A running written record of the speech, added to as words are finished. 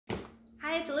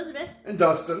it's Elizabeth. And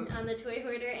Dustin. On the Toy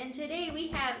Hoarder, and today we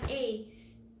have a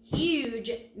huge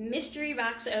mystery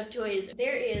box of toys.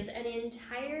 There is an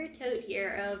entire tote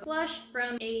here of plush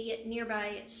from a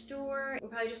nearby store.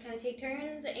 We'll probably just kind of take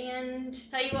turns and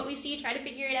tell you what we see, try to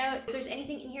figure it out. If there's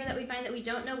anything in here that we find that we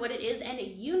don't know what it is and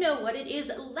you know what it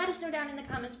is, let us know down in the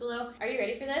comments below. Are you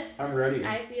ready for this? I'm ready.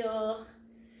 I feel...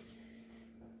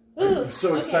 Ooh, I'm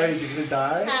so excited okay. you're gonna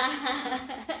die.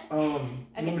 You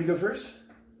want me to go first?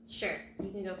 Sure, you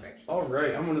can go first. All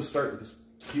right, I'm gonna start with this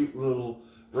cute little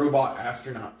robot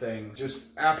astronaut thing. Just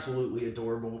absolutely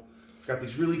adorable. It's got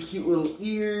these really cute little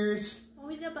ears. Oh,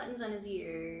 he's got buttons on his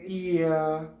ears.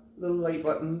 Yeah, little light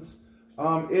buttons.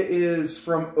 It is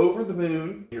from Over the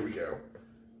Moon. Here we go.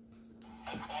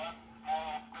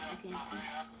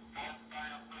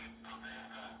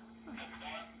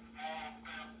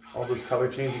 All those color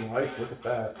changing lights, look at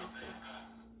that.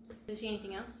 Do you see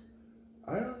anything else?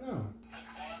 I don't know.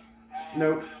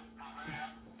 Nope.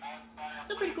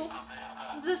 Still pretty cool.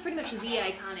 This is pretty much the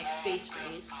iconic space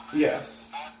phrase.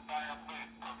 Yes.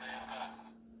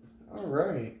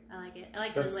 Alright. I like it. I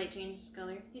like how the light changes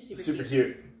color. He's super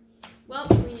cute. Well,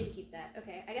 we need to keep that.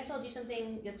 Okay, I guess I'll do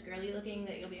something that's girly looking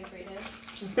that you'll be afraid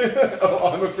of.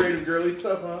 Oh, I'm afraid of girly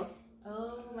stuff, huh?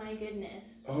 Oh my goodness.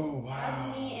 Oh, wow.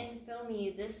 Love me and film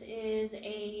me. This is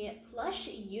a plush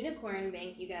unicorn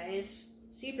bank, you guys.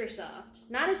 Super soft.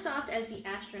 Not as soft as the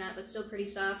astronaut, but still pretty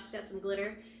soft. She's got some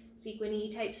glitter,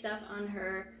 sequiny type stuff on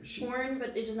her horn,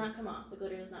 but it does not come off. The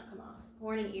glitter does not come off.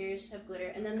 Horn and ears have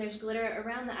glitter. And then there's glitter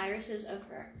around the irises of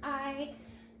her eye.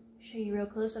 Show you real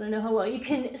close. I don't know how well you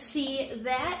can see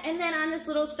that. And then on this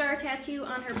little star tattoo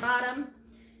on her bottom,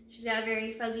 she's got a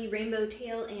very fuzzy rainbow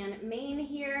tail and mane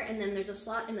here, and then there's a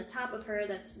slot in the top of her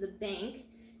that's the bank,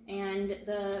 and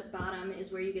the bottom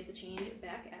is where you get the change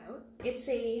back out. It's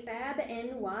a Fab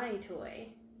NY toy.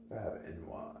 Fab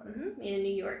NY. Made in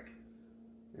New York.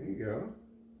 There you go.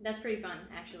 That's pretty fun,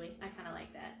 actually. I kind of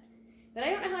like that. But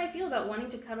I don't know how I feel about wanting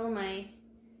to cuddle my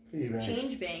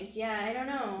change bank. Yeah, I don't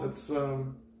know. That's,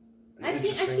 I've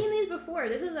seen these before.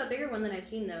 This is a bigger one than I've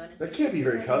seen, though. And it's, that can't be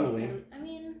very cuddly. I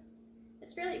mean...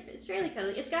 It's fairly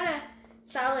cuddly. It's got a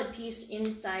solid piece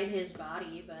inside his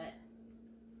body, but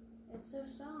it's so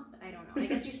soft. I don't know. I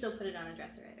guess you still put it on a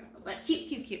dresser. I don't know. But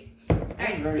cute.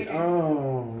 Alright.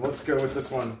 Oh, let's go with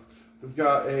this one. We've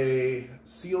got a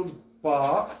sealed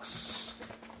box.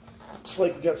 Looks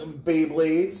like we got some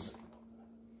Beyblades.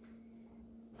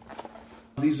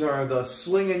 These are the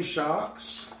Sling and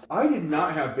Shocks. I did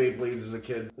not have Beyblades as a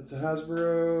kid. It's a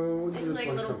Hasbro. It's like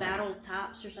little battle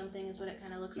tops or something is what it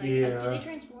kind of looks like. Yeah. Do they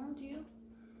transform too?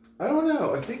 I don't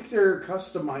know. I think they're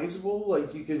customizable.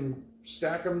 Like you can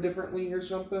stack them differently or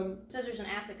something. It says there's an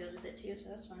app that goes with it too, so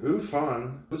that's fun. Ooh,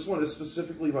 fun. This one is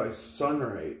specifically by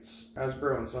Sunrights.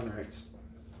 Hasbro and Sunrights.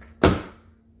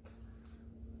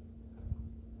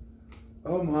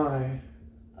 Oh my.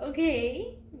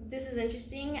 Okay. This is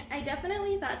interesting. I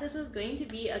definitely thought this was going to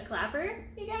be a clapper,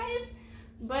 you guys,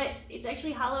 but it's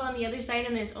actually hollow on the other side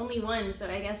and there's only one, so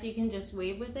I guess you can just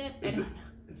wave with it. I don't know.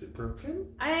 Is it broken?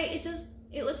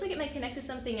 It looks like it might connect to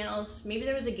something else. Maybe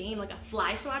there was a game, like a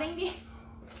fly swatting game.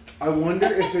 I wonder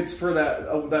if it's for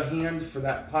that, the hand for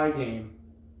that pie game.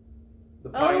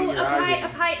 The pie in your eye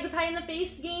game. The pie in the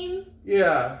face game?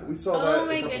 Yeah, we saw that a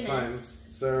couple goodness. times.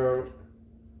 So...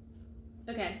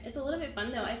 Okay, it's a little bit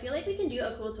fun though. I feel like we can do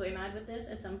a cool toy mod with this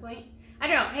at some point. I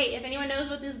don't know. Hey, if anyone knows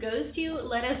what this goes to,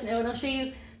 let us know and I'll show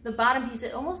you the bottom piece.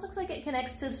 It almost looks like it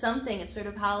connects to something. It's sort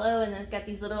of hollow and then it's got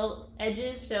these little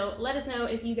edges. So let us know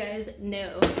if you guys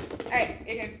know. All right,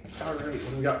 your turn. All right, what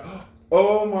do we got?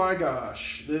 Oh my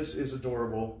gosh, this is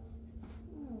adorable.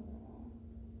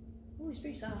 Oh, he's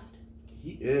pretty soft.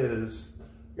 He is.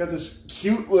 We got this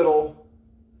cute little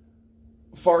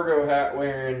Fargo hat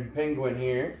wearing penguin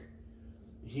here.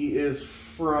 He is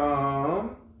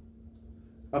from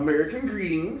American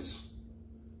Greetings,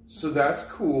 so that's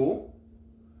cool.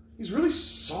 He's really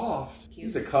soft. Cute.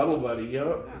 He's a cuddle buddy, yep.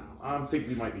 Oh. I think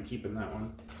we might be keeping that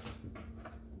one.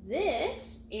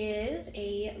 This is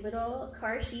a little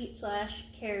car seat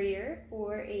 / carrier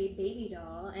for a baby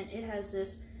doll, and it has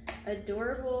this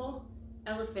adorable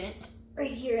elephant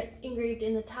right here engraved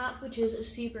in the top, which is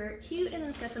super cute, and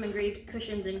then it's got some engraved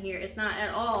cushions in here. It's not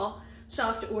at all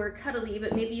soft or cuddly,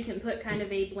 but maybe you can put kind of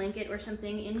a blanket or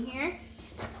something in here.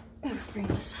 Bring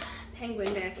this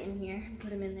penguin back in here and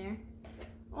put him in there.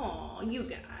 Oh, you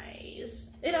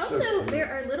guys. It also,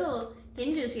 there are little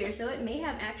hinges here, so it may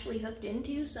have actually hooked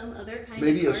into some other kind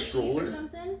of car stroller or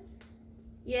something.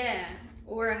 Yeah,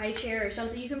 or a high chair or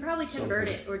something. You can probably convert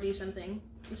it or do something.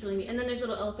 It's really neat. And then there's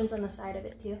little elephants on the side of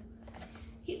it too.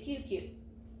 Cute.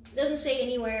 It doesn't say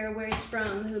anywhere where it's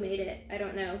from, who made it. I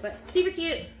don't know, but super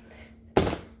cute.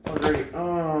 Alright, You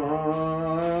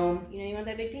know you want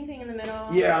that big pink thing in the middle?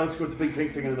 yeah, let's go with the big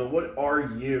pink thing in the middle. What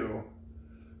are you?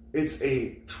 It's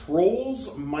a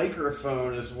Trolls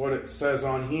microphone is what it says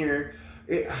on here.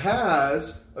 It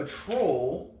has a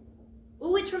troll.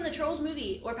 Ooh, it's from the Trolls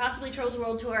movie, or possibly Trolls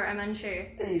World Tour, I'm unsure.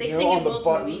 There you They go, sing on in the both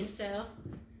button. movies, so.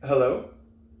 Hello?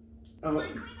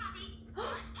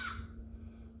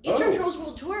 It's from Oh. Trolls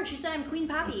World Tour. She said I'm Queen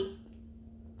Poppy.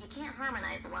 You can't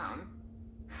harmonize alone.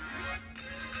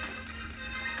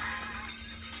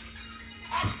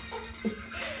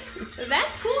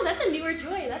 That's cool. That's a newer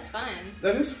toy. That's fun.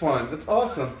 That is fun. That's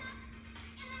awesome.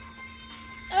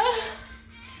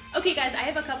 Okay, guys, I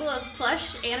have a couple of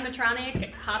plush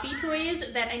animatronic Hoppy toys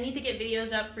that I need to get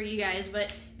videos up for you guys,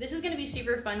 but this is going to be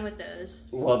super fun with those.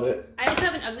 Love it. I also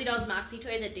have an Ugly Dolls Moxie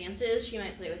toy that dances. She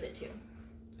might play with it too.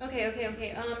 Okay.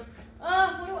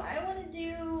 What do I want to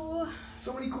do?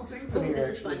 So many cool things Oh, in here.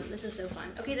 this is fun. This is so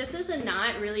fun. Okay, this is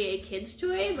not really a kid's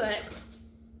toy, but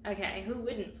okay, who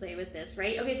wouldn't play with this,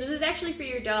 right? Okay, so this is actually for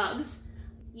your dogs.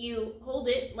 You hold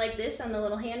it like this on the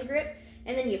little hand grip,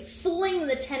 and then you fling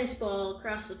the tennis ball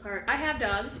across the park. I have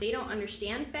dogs. They don't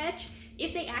understand fetch.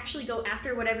 If they actually go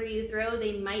after whatever you throw,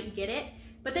 they might get it,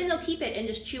 but then they'll keep it and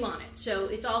just chew on it. So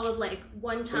it's all of like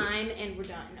one time and we're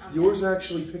done. Yours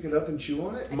actually pick it up and chew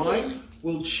on it. Mine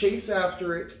will chase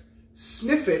after it,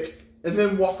 sniff it, and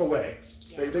then walk away.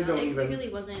 Yeah, They don't even... It really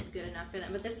wasn't good enough for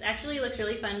them, but this actually looks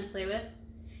really fun to play with.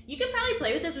 You could probably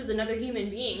play with this with another human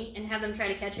being and have them try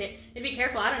to catch it. And be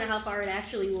careful, I don't know how far it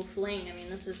actually will fling. I mean,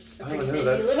 this is a pretty nifty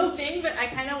little thing, but I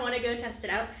kind of want to go test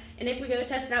it out. And if we go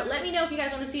test it out, let me know if you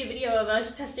guys want to see a video of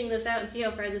us testing this out and see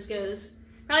how far this goes.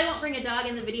 Probably won't bring a dog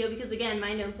in the video because, again,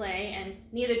 mine don't play, and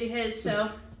neither do his, so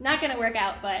not going to work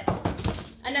out, but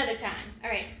another time. All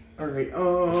right. All right,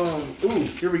 ooh,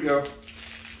 here we go.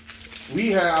 We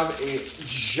have a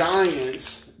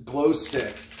giant glow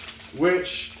stick,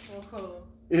 which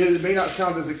it may not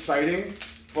sound as exciting,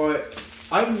 but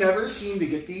I've never seem to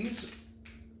get these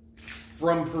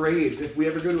from parades. If we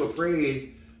ever go to a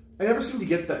parade, I never seem to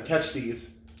get that, catch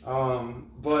these.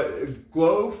 But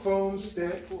glow foam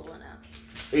stick, Cool enough.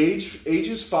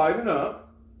 ages 5 and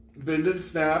up, bend and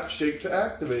snap, shake to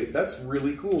activate. That's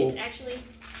really cool.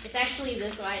 It's actually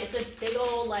this way. It's a big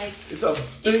old like. It's a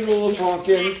big old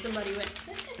honkin'. Smack somebody with.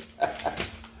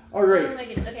 All right.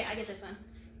 Okay, I get this one.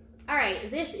 All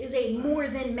right, this is a More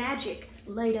Than Magic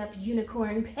light up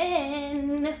unicorn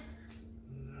pen.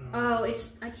 Oh,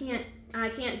 I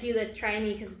can't do the try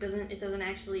me because it doesn't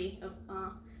actually.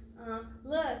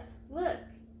 Look.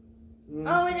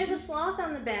 Oh, and there's a sloth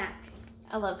on the back.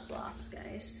 I love sloths,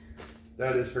 guys.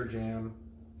 That is her jam.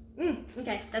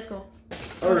 Okay, that's cool.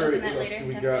 All right, what else do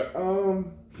we got?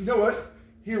 You know what?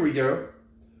 Here we go.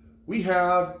 We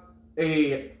have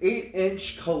a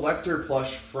 8-inch collector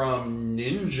plush from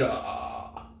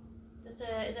Ninja. Is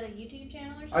that a YouTube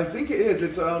channel or something? I think it is.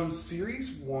 It's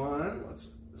series 1.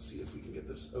 Let's see if we can get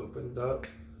this opened up.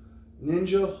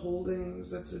 Ninja Holdings.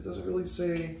 That's it. Doesn't really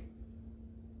say.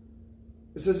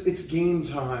 It says it's game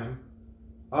time.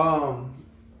 So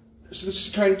this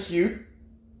is kind of cute.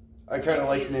 I kind of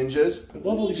like ninjas. I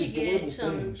love all these adorable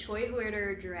things. Toy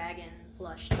Hoarder dragon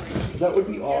plush toys. That would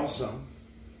be awesome.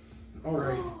 All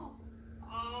right.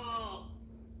 Oh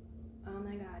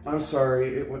my god. I'm sorry,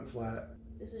 it went flat.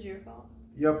 This is your fault.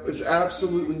 Yep, it's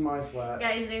absolutely my flat.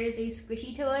 Guys, there's a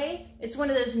squishy toy. It's one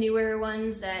of those newer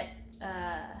ones that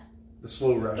The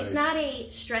slow rise. it's not a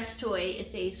stress toy,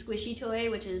 it's a squishy toy,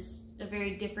 which is a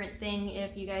very different thing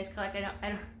if you guys collect. I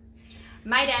don't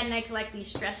my dad and I collect these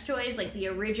stress toys, like the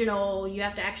original, you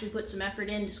have to actually put some effort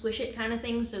in to squish it kind of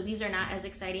thing, so these are not as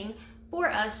exciting for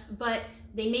us, but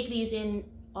they make these in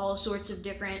all sorts of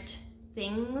different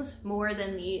things, more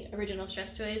than the original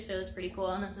stress toys, so it's pretty cool,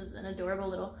 and this is an adorable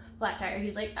little flat tire.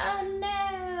 He's like, oh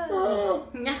no! Oh.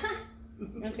 You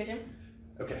want to squish him?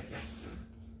 Okay, yes.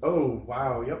 Oh,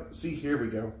 wow, yep. See, here we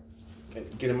go.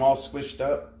 Get him all squished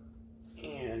up,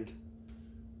 and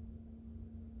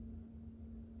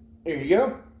there you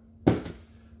go.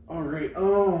 All right.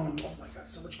 Oh my God,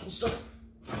 so much cool stuff.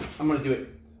 I'm gonna do it.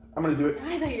 I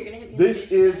thought you were gonna hit me.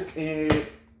 This is a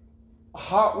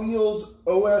Hot Wheels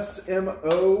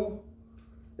OSMO.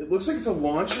 It looks like it's a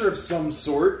launcher of some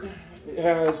sort. It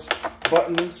has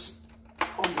buttons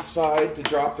on the side to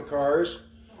drop the cars,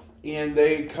 and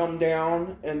they come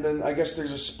down, and then I guess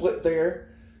there's a split there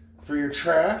for your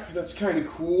track. That's kind of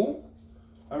cool.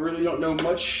 I really don't know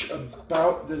much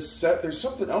about this set. There's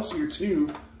something else here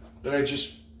too that I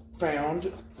just found.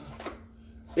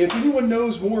 If anyone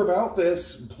knows more about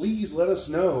this, please let us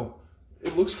know.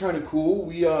 it looks kind of cool.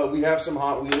 We have some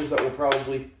Hot Wheels that we'll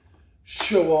probably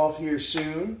show off here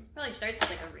soon. Probably starts with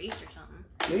like a race or something.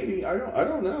 Maybe, I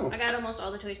don't know. I got almost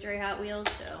all the Toy Story Hot Wheels,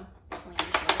 so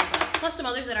plus some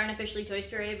others that aren't officially Toy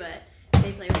Story, but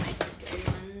they play with my Toy Story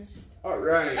ones. All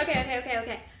right.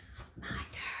 Okay. My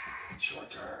turn. It's your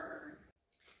turn.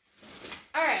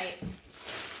 All right.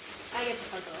 I get the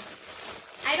puzzle.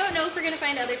 I don't know if we're gonna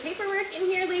find other paperwork in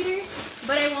here later,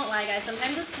 but I won't lie, guys.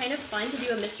 Sometimes it's kind of fun to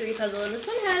do a mystery puzzle, and this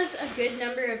one has a good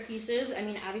number of pieces. I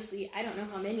mean, obviously, I don't know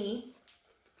how many.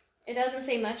 It doesn't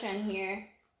say much on here.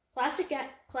 Plastic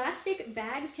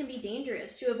bags can be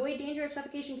dangerous. To avoid danger of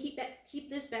suffocation, keep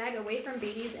this bag away from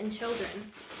babies and children.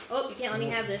 Oh, you can't let me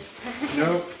have this.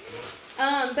 Nope.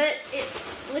 But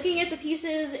looking at the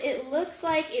pieces, it looks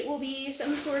like it will be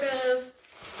some sort of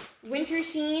winter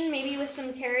scene, maybe with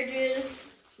some carriages,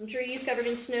 some trees covered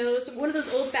in snow, one of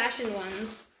those old-fashioned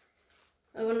ones.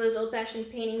 One of those old-fashioned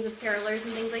paintings of carolers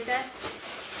and things like that.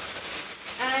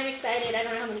 I'm excited. I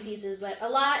don't know how many pieces, but a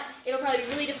lot. It'll probably be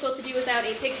really difficult to do without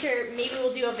a picture. Maybe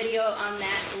we'll do a video on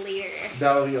that later.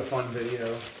 That'll be a fun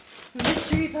video.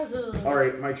 Mystery puzzle. All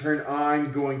right, my turn.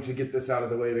 I'm going to get this out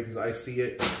of the way because I see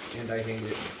it and I hate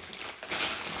it.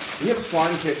 We have a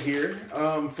slime kit here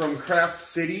from Craft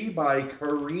City by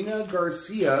Karina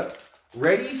Garcia.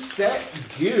 Ready, set,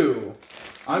 go.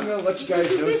 I'm going to let you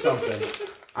guys know something.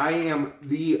 I am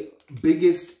the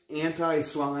biggest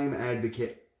anti-slime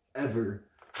advocate ever.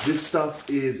 This stuff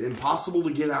is impossible to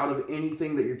get out of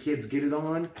anything that your kids get it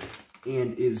on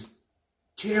and is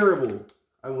terrible.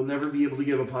 I will never be able to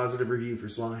give a positive review for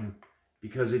slime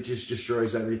because it just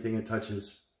destroys everything it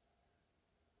touches.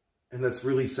 And that's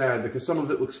really sad because some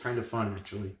of it looks kind of fun,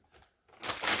 actually.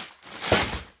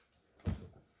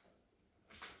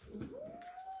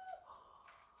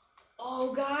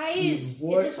 Oh, guys.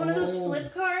 What? Is this one of those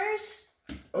flip cars?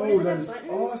 Oh, that is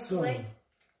awesome.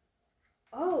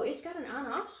 Oh, it's got an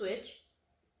on-off switch.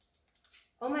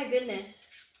 Oh my goodness.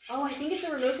 Oh, I think it's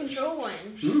a remote control one.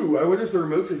 Ooh, I wonder if the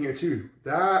remote's in here too.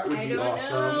 That would be awesome. I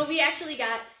don't know. We actually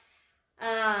got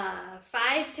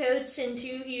 5 totes and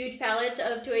 2 huge pallets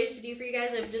of toys to do for you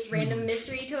guys of just random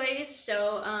mystery toys.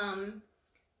 So,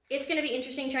 it's going to be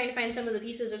interesting trying to find some of the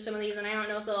pieces of some of these, and I don't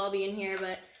know if they'll all be in here,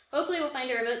 but hopefully we'll find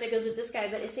a remote that goes with this guy.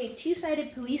 But it's a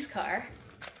 2-sided police car.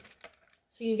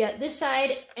 So you got this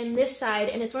side, and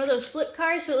it's one of those flip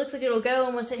cars, so it looks like it'll go,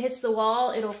 and once it hits the wall,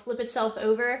 it'll flip itself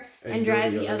over and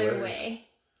drive the other way,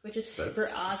 which is super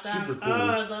awesome. Super cool. Oh,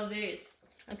 I love these.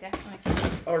 Okay.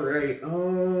 All right.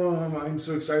 I'm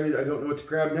so excited. I don't know what to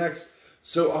grab next.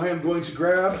 So I am going to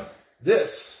grab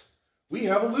this. We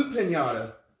have a loot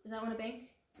pinata. Is that one a bank?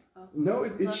 Oh. No,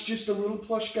 it's just a little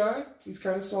plush guy. He's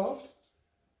kind of soft.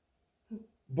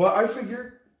 But I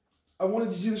figured I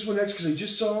wanted to do this one next because I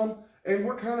just saw him. And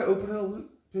we're kind of opening a loot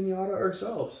pinata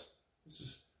ourselves. This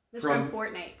is from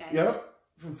Fortnite, guys. Yep,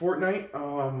 from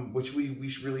Fortnite, which we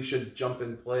really should jump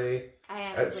and play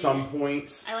at some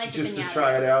point. I like just to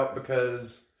try it out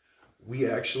because we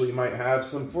actually might have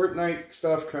some Fortnite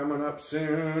stuff coming up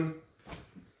soon.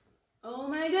 Oh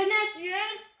my goodness,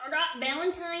 yes! I got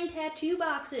Valentine tattoo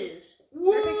boxes.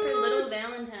 What? Perfect for little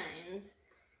Valentines.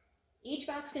 Each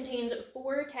box contains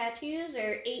 4 tattoos.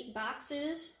 There are 8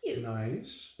 boxes. Cute.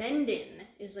 Nice. Bendin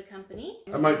is the company.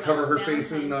 I might cover her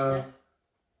face in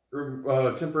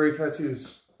temporary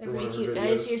tattoos. They're pretty cute,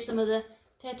 guys. Here's some of the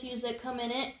tattoos that come in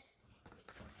it.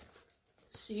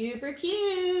 Super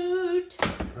cute.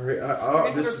 All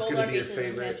right, this is going to be your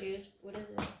favorite. What is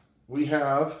it? We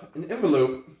have an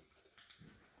envelope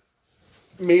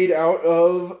made out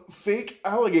of fake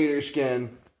alligator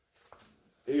skin.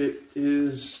 It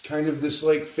is kind of this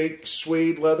like fake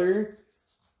suede leather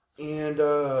and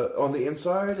on the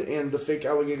inside and the fake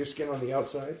alligator skin on the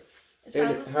outside.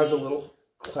 It has a little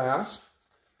clasp.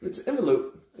 It's an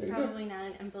envelope. It's probably not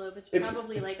an envelope. It's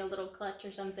probably like a little clutch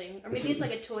or something. Or maybe it's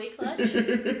like a toy clutch.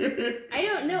 I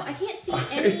don't know. I can't see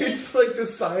any. It's like the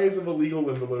size of a legal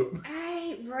envelope.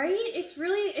 Right?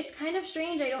 It's kind of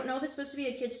strange. I don't know if it's supposed to be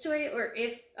a kid's toy or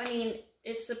if,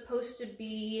 it's supposed to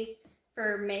be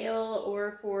for mail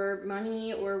or for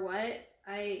money or what.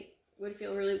 I would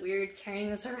feel really weird carrying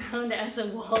this around as a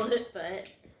wallet, but...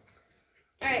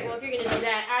 Alright, well, if you're gonna do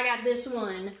that, I got this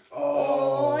one.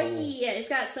 Oh, yeah. It's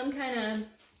got some kind of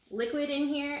liquid in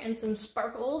here and some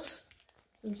sparkles.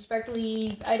 Some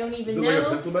sparkly, I don't even know. Is it like a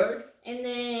pencil bag? And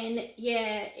then,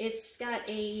 yeah, it's got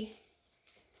a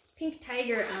pink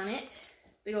tiger on it.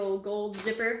 Big old gold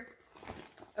zipper.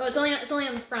 Oh, it's only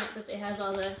on the front that it has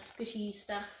all the squishy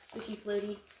stuff, squishy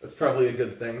floaty. That's probably a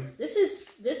good thing. This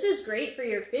is great for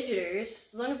your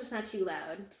fidgeters, as long as it's not too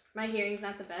loud. My hearing's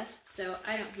not the best, so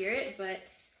I don't hear it, but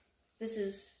this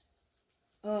is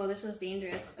Oh, this is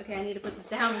dangerous. Okay, I need to put this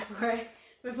down before I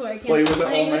can play with it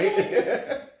all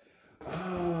night.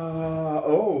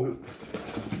 Oh,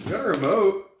 you got a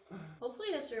remote. Hopefully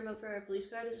that's the remote for our police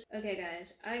car. Okay,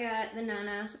 guys, I got the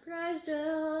Nana surprise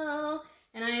doll,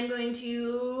 and I am going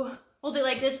to hold it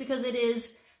like this because it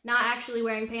is not actually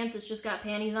wearing pants. It's just got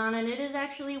panties on, and it is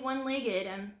actually one-legged.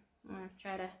 I'm gonna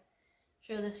try to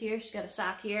show this here. She's got a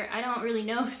sock here. I don't really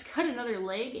know if it's got another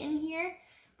leg in here,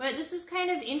 but this is kind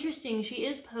of interesting. She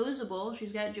is posable.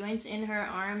 She's got joints in her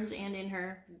arms and in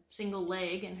her single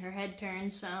leg, and her head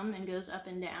turns some and goes up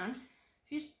and down.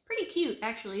 She's pretty cute,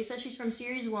 actually. It says she's from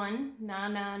Series 1,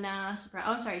 Na Surprise.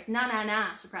 Oh, I'm sorry,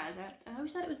 Na Surprise. I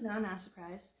always thought it was Na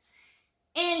Surprise.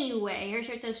 Anyway, her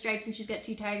shirt has stripes and she's got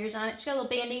 2 tigers on it. She's got a little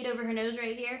band-aid over her nose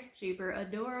right here. Super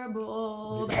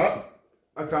adorable. Oh,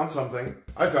 I found something.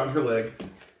 I found her leg.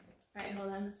 Alright,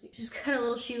 hold on. Let's see. She's got a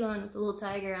little shoe on with a little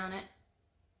tiger on it.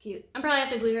 Cute. I'm probably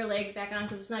have to glue her leg back on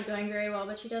because it's not going very well,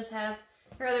 but she does have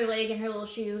her other leg and her little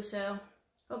shoe, so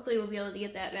hopefully we'll be able to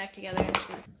get that back together.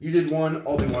 You did one,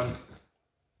 I'll do one.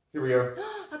 Here we go.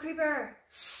 A creeper!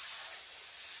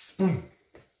 Boom.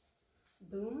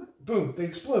 Boom? Boom, they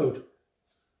explode.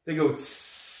 They go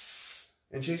tss,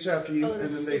 and chase after you,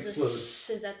 and then they explode. Is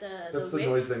that That's the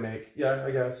noise they make. Yeah,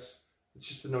 I guess. It's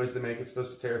just the noise they make. It's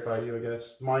supposed to terrify you, I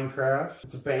guess. Minecraft.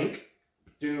 It's a bank.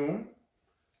 Doom.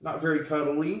 Not very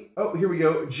cuddly. Oh, here we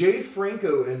go. J.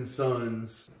 Franco and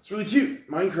Sons. It's really cute.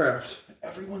 Minecraft.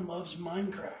 Everyone loves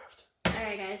Minecraft.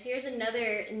 Alright guys, here's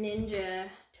another ninja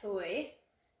toy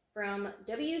from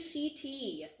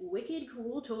WCT, Wicked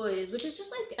Cool Toys, which is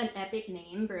just like an epic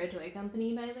name for a toy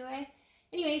company, by the way.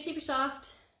 Anyway, super soft.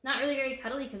 Not really very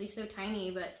cuddly because he's so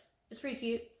tiny, but it's pretty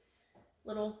cute.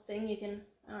 Little thing you can,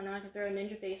 I don't know, I can throw a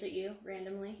ninja face at you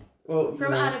randomly. Well,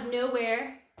 from out of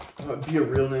nowhere. Be a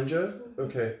real ninja?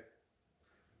 Okay.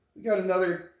 We got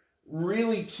another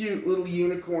really cute little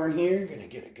unicorn here. Gonna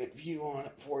get a good view on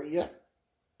it for you.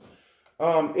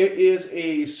 It is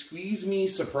a Squeeze Me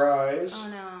surprise. Oh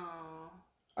no.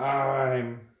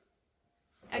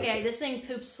 Okay, this thing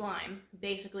poops slime,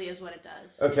 basically is what it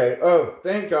does. Okay, oh,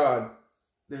 thank God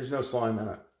there's no slime in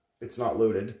it. It's not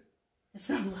loaded. It's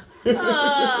not loaded.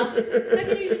 How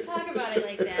can you even talk about it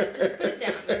like that? Just put it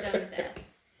down, we're done with that.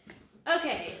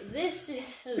 Okay, this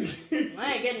is,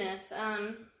 my goodness.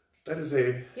 That is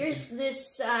a... Here's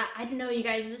this, I don't know, you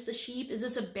guys, is this a sheep? Is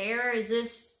this a bear? Is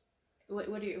this...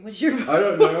 What's your... I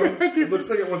don't know. It looks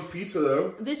like it wants pizza,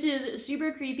 though. This is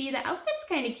super creepy. The outfit's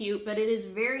kind of cute, but it is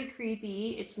very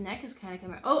creepy. Its neck is kind of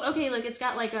coming... Oh, okay, look, it's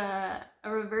got like a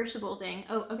reversible thing.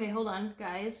 Oh, okay, hold on,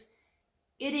 guys.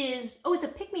 It is... Oh, it's a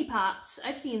Pick Me Pops.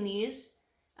 I've seen these.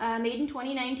 Made in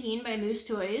 2019 by Moose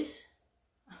Toys.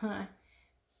 A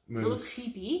little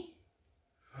creepy.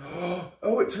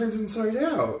 Oh, it turns inside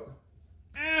out.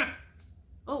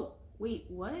 Oh, wait,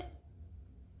 what?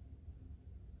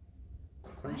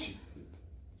 What?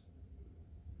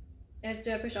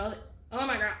 Do I push all the... Oh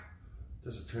my god.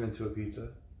 Does it turn into a pizza?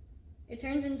 It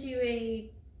turns into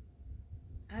a...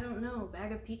 I don't know,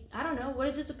 bag of pizza. I don't know. What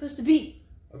is it supposed to be?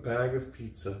 A bag of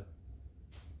pizza.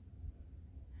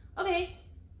 Okay.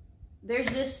 There's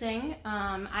this thing.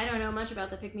 I don't know much about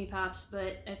the Pick Me Pops,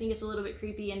 but I think it's a little bit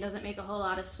creepy and doesn't make a whole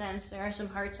lot of sense. There are some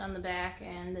hearts on the back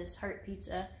and this heart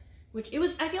pizza, which it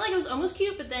was, I feel like it was almost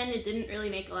cute, but then it didn't really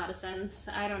make a lot of sense.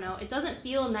 I don't know. It doesn't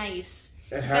feel nice.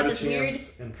 It had got this weird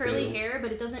curly failed. hair,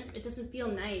 but it doesn't feel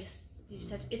nice. Did you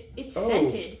touch it? It's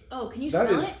scented. Oh, can you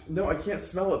smell it? No, I can't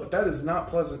smell it, but that is not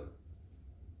pleasant.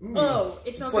 Oh,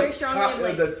 it smells very strongly.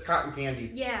 Like that's cotton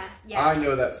candy. Yeah. I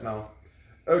know that smell.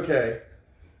 Okay.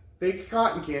 Fake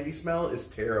cotton candy smell is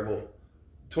terrible.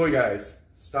 Toy guys,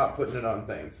 stop putting it on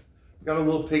things. We got a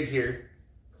little pig here.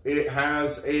 It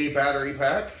has a battery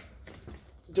pack.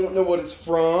 Don't know what it's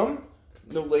from.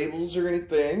 No labels or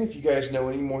anything. If you guys know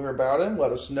any more about him,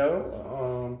 let us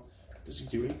know. Does he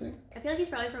do anything? I feel like he's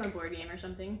probably from a board game or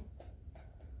something.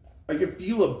 I can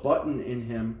feel a button in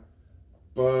him,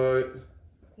 but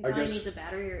he probably needs a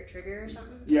battery or a trigger or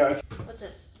something. Yeah. What's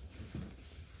this?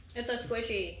 It's a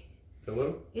squishy.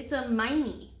 Pillow? It's a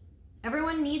miney.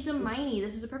 Everyone needs a miney.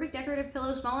 This is a perfect decorative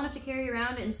pillow, small enough to carry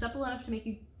around and supple enough to make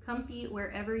you comfy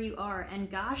wherever you are.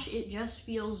 And gosh, it just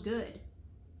feels good.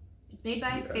 It's made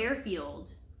by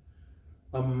Fairfield.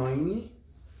 A miney?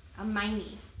 A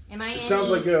miney. M-I-N-E-Y. It sounds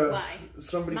like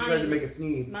somebody tried to make a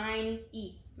sneeze.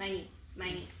 Miney.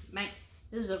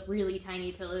 This is a really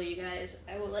tiny pillow, you guys.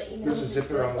 I will let you know. There's a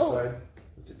zipper on the side.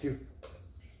 What's it do?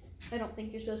 I don't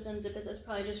think you're supposed to unzip it. That's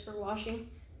probably just for washing.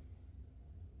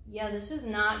 Yeah, this is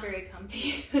not very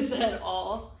comfy. Is that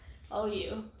all? All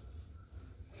you.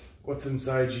 What's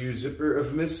inside you? Zipper of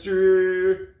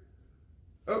Mr.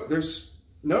 Oh, there's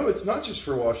No, it's not just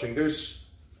for washing. There's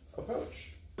a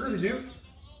pouch. What did it do?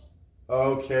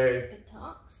 Okay. It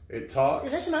talks. It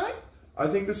talks. Is that Timon? I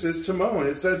think this is Timon.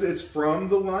 It says it's from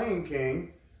The Lion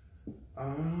King.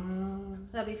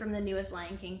 That'd be from the newest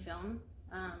Lion King film.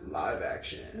 Live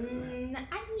action.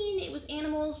 I mean, it was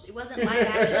animals. It wasn't live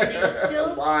action. It was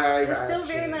still still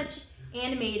very much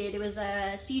animated. It was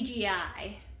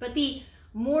CGI. But the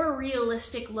more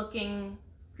realistic looking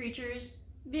creatures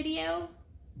video.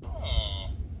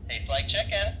 Tastes like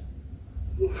chicken.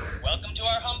 Welcome to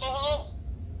our humble home.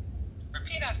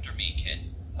 Repeat after me,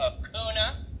 kid.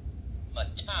 Hakuna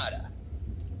Matata.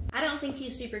 I don't think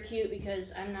he's super cute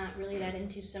because I'm not really that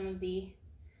into some of the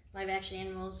live action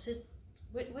animals.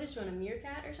 What is one, a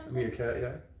meerkat or something? Meerkat,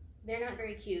 yeah. They're not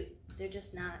very cute. They're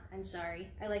just not. I'm sorry.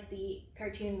 I like the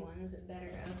cartoon ones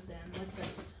better of them. What's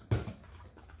this?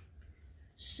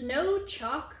 Snow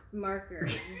chalk marker.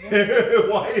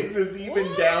 Why is this even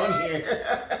down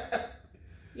here?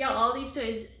 Yeah, all these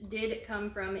toys did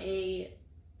come from a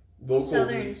Local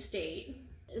southern state.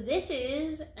 This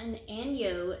is an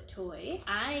Anyo toy.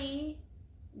 I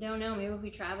don't know. Maybe if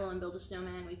we travel and build a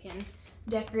snowman, we can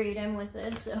decorate him with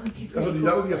this. That would be pretty cool.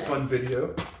 That would be a fun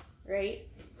video. Right?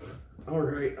 All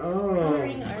right.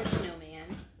 Coloring our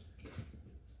snowman.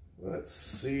 Let's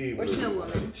see. Or snow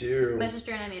woman. Too. My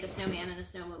sister and I made a snowman and a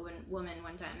snow woman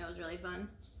one time. It was really fun.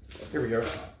 Here we go.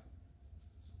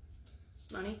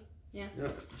 Money? Yeah.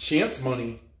 Chance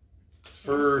money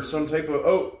for some type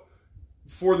of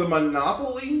for the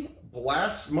Monopoly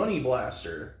Money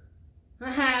Blaster.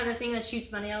 The thing that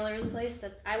shoots money all over the place.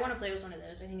 I want to play with one of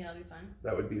those. I think that'll be fun.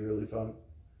 That would be really fun.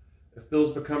 If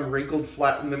bills become wrinkled,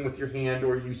 flatten them with your hand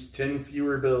or use 10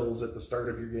 fewer bills at the start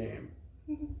of your game.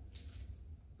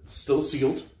 It's still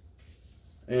sealed.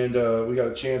 And we got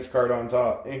a chance card on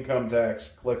top. Income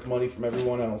tax. Collect money from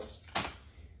everyone else.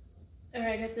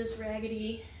 Alright, I got this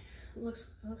raggedy. Looks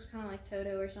kind of like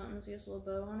Toto or something. So he has a little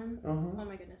bow on him. Oh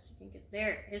my goodness, you can get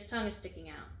there. His tongue is sticking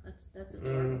out. That's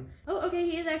adorable. Oh, okay,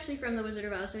 he is actually from the Wizard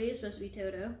of Oz, so he is supposed to be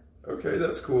Toto. Okay,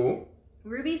 that's cool.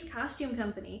 Ruby's Costume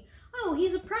Company. Oh,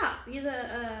 he's a prop. He's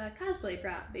a cosplay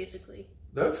prop, basically.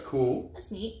 That's cool. That's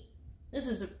neat. This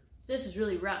is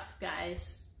really rough,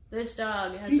 guys. This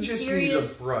dog has He some just serious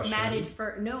needs a brushing. matted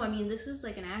fur. No, I mean, this is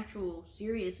like an actual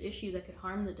serious issue that could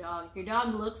harm the dog. If your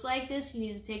dog looks like this, you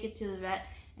need to take it to the vet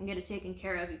and get it taken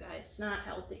care of, you guys. It's not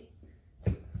healthy.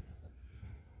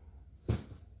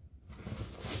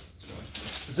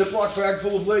 Ziploc bag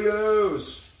full of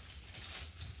Legos.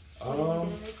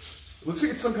 Looks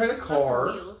like it's some kind of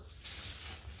car.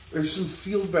 There's some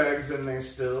sealed bags in there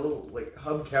still, like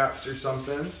hubcaps or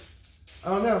something. I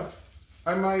don't know.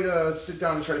 I might sit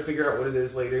down and try to figure out what it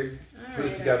is later. Put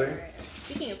it together. All right.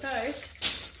 Speaking of cars.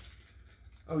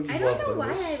 Oh, you I love don't know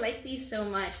those. why I like these so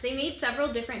much. They made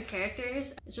several different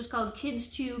characters. It's just called Kids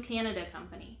 2 Canada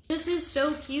Company. This is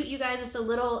so cute, you guys.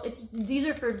 These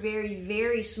are for very,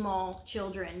 very small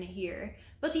children here.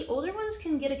 But the older ones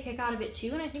can get a kick out of it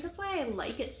too, and I think that's why I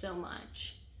like it so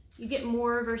much. You get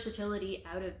more versatility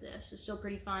out of this. It's still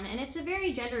pretty fun, and it's a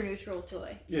very gender-neutral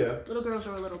toy. Yeah. Little girls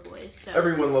or little boys. So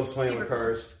Everyone loves playing with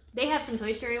cars. Cool. They have some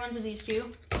Toy Story ones of these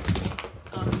too.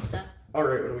 Awesome stuff. All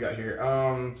right, what do we got here?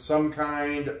 Some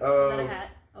kind of. Is that a hat?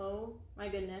 Oh my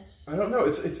goodness. I don't know.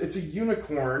 It's a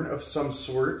unicorn of some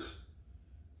sort.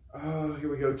 Oh, here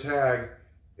we go. Tag.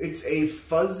 It's a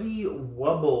fuzzy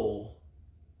wubble.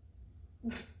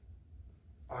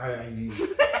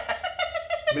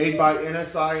 Made by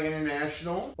NSI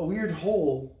International. A weird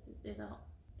hole.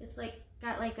 It's like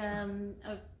got like a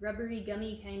rubbery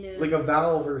gummy kind of. Like a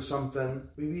valve or something.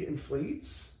 Maybe it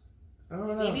inflates. I don't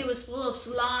know. Maybe it was full of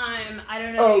slime. I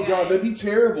don't know. Oh god, that'd be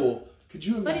terrible. Could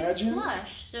you imagine? But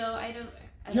it's plush, so I don't.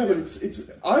 Yeah, but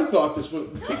it's. I thought this was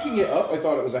picking it up. I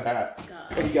thought it was a hat.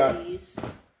 God, what do you got? Please.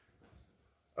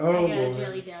 Oh, I got Lord. a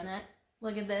jelly donut.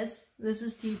 Look at this. This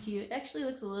is too cute. It actually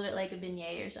looks a little bit like a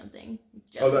beignet or something.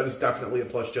 Oh, that is definitely a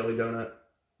plush jelly donut.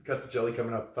 Got the jelly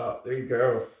coming out the top. There you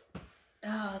go.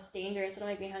 Oh, it's dangerous. It'll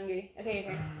make me hungry. Okay,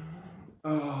 here.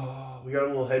 Oh, we got a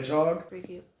little hedgehog. Pretty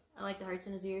cute. I like the hearts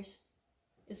in his ears.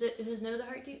 Is his nose a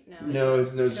heart too? No. No,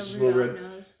 his nose is a little red.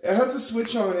 Nose. It has a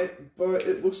switch on it, but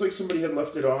it looks like somebody had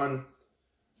left it on.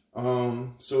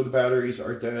 So the batteries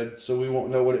are dead, so we won't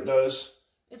know what it does.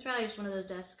 It's probably just one of those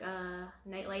desk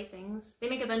nightlight things. They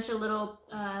make a bunch of little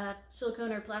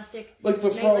silicone or plastic. Like the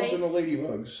frogs nightlights. and the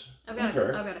ladybugs. I've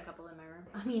got a couple in my room.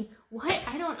 I mean, what?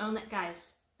 I don't own that,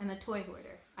 guys. I'm a toy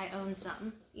hoarder. I own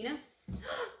something, you know?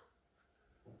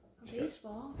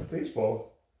 Baseball.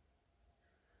 Baseball.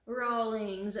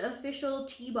 Rawlings official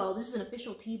T-ball. This is an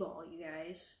official T-ball, you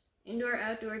guys. Indoor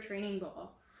outdoor training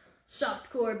ball.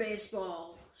 Softcore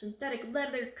baseball. Synthetic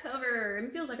leather cover.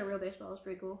 It feels like a real baseball. It's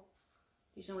pretty cool.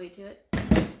 Decent weight to it.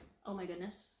 Oh my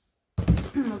goodness.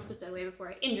 Let's put that away before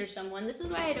I injure someone. This is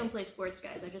why I don't play sports,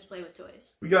 guys. I just play with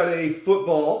toys. We got a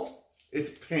football.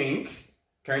 It's pink.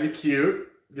 Kind of cute.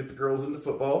 Get the girls into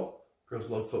football. Girls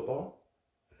love football.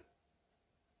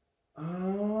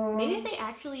 Maybe if they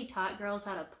actually taught girls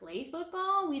how to play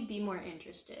football, we'd be more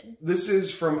interested. This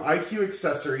is from IQ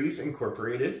Accessories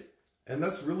Incorporated. And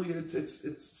that's really,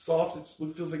 it's soft.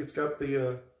 It feels like it's got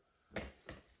the,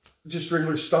 just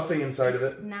regular stuffing inside of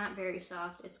it. It's not very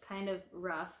soft. It's kind of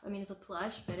rough. I mean, it's a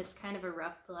plush, but it's kind of a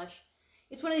rough plush.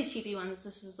 It's one of these cheapy ones.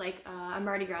 This is like a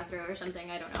Mardi Gras throw or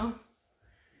something. I don't know.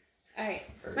 Alright.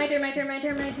 My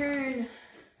turn.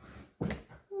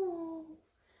 Oh,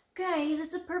 guys,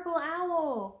 it's a purple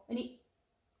owl. And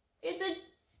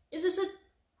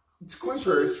it's coin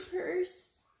purse.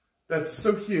 That's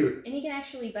so cute. And he can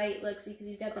actually bite. Look, see, because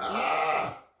he's got the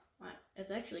beak.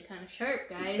 It's actually kind of sharp,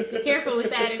 guys. Be careful with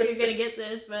that if you're going to get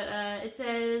this. But it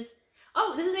says,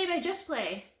 oh, this is made by Just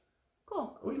Play.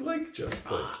 Cool. We like Just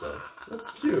Play stuff. That's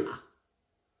cute.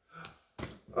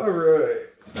 All right.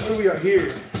 What do we got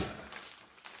here?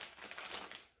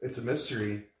 It's a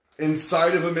mystery.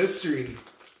 Inside of a mystery.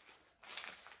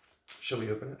 Shall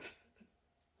we open it?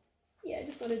 Yeah, I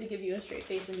just wanted to give you a straight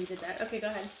face when you did that. Okay, go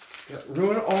ahead. Yeah,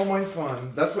 ruin all my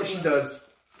fun. That's what she does.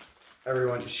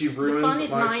 Everyone, she ruins my fun. The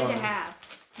fun is mine to have.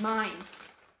 Mine.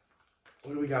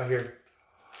 What do we got here?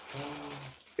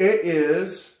 It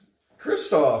is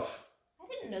Kristoff. I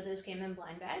didn't know those came in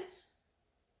blind bags.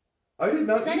 I did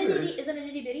not either. Is that an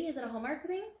itty bitty? Is that a Hallmark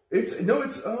thing? It's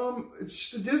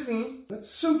just a Disney. That's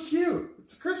so cute.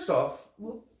 It's a Kristoff.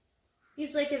 Look.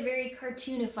 He's like a very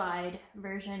cartoonified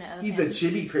version of He's him. a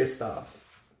chibi Kristoff.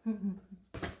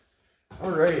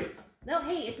 All right. No,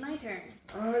 hey, it's my turn.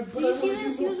 But Did you see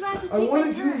this? He was about to take I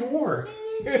want to my do turn. more.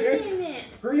 Damn it.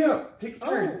 Hurry up. Take a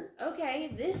turn. Oh,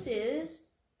 okay. This is...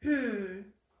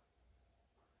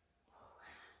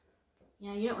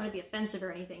 Yeah, you don't want to be offensive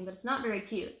or anything, but it's not very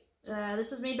cute. This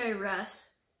was made by Russ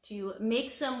to make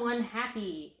someone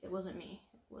happy. It wasn't me.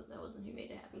 That wasn't who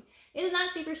made it happy. It is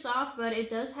not super soft, but it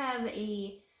does have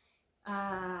a,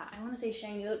 I want to say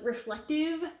shiny,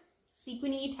 reflective,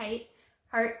 sequiny type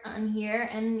heart on here,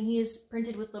 and he's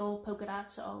printed with little polka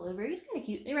dots all over. He's kind of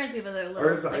cute. He reminds me of other little,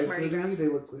 Are his like, eyes Mardi glittery? Gras. They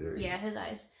look glittery. Yeah, his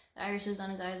eyes. The irises on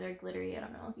his eyes are glittery. I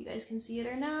don't know if you guys can see it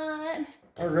or not.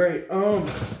 All right.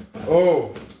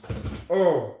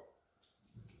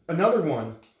 Another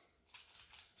one.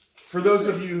 For those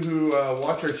of you who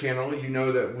watch our channel, you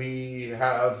know that we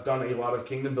have done a lot of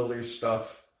Kingdom Builders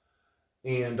stuff.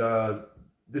 And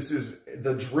this is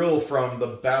the drill from the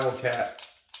Battle Cat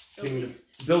Kingdom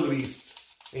Build-A-Beast.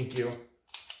 Thank you.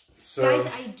 So, guys,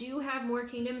 I do have more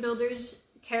Kingdom Builders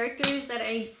characters that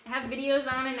I have videos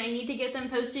on, and I need to get them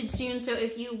posted soon. So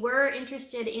if you were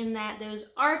interested in that, those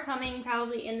are coming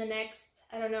probably in the next,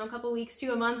 I don't know, a couple weeks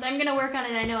to a month. I'm going to work on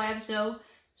it. I know I have so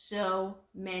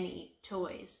many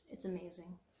toys. It's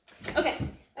amazing. Okay.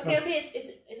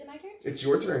 Is it my turn? it's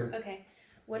your turn. Okay.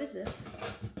 What is this?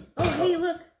 Oh, hey,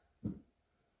 look.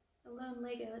 Hello,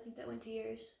 Lego. I think that went to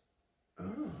yours. Oh.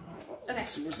 Okay. Let's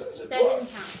see, where's that? That didn't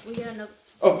count. We got another.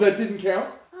 Oh, that didn't count?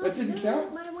 Oh, that didn't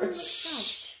count? My one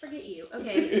was forget you.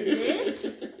 Okay,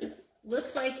 this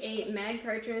looks like a mag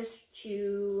cartridge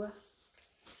to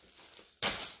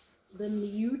the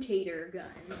mutator gun.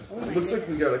 Oh my Looks goodness. like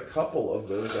we got a couple of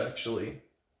those, actually.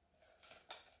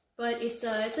 But it's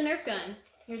a Nerf gun.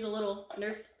 Here's a little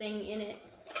Nerf thing in it,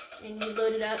 and you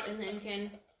load it up and then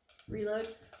can reload.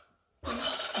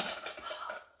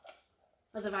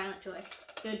 That's a violent toy.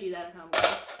 Don't do that at home,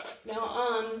 guys.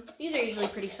 Now, these are usually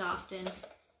pretty soft and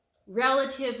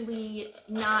relatively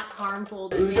not harmful.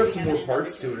 It's got some more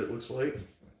parts to it, it looks like.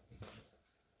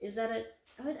 Is that a...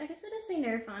 Oh, I guess it does say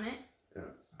Nerf on it. Yeah.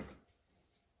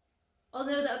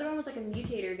 Although the other one was like a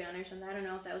mutator gun or something. I don't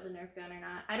know if that was a Nerf gun or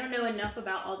not. I don't know enough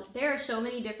about all the... There are so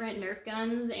many different Nerf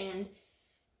guns and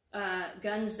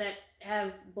guns that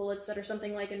have bullets that are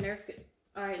something like a Nerf gun.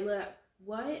 Alright, look.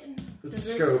 What? It's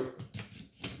a scope.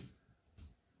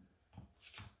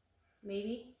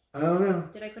 Maybe? I don't know.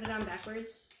 Did I put it on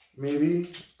backwards? Maybe.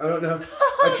 I don't know.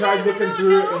 I tried looking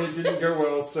through it and it didn't go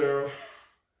well, so...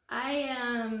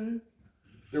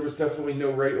 There was definitely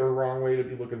no right or wrong way to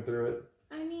be looking through it.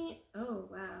 I mean... Oh,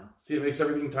 wow. See, it makes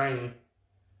everything tiny.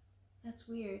 That's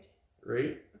weird.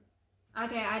 Right?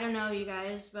 Okay, I don't know, you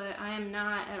guys, but I am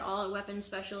not at all a weapons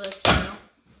specialist, so...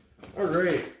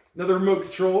 Alright. Another remote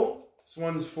control. This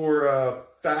one's for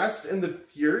Fast and the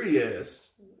Furious.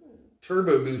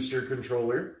 Turbo Booster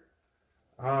controller.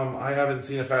 I haven't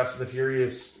seen a Fast and the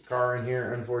Furious car in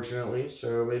here, unfortunately,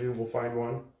 so maybe we'll find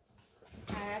one.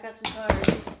 I got some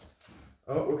cards.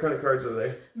 Oh, what kind of cards are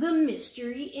they? The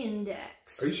Mystery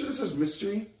Index. Are you sure this is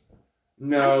mystery?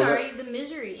 No. I'm sorry, the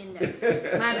Misery Index.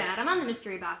 My bad. I'm on the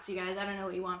mystery box, you guys. I don't know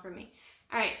what you want from me.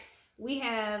 All right. We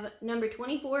have number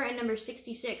 24 and number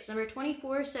 66. Number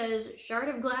 24 says, shard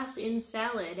of glass in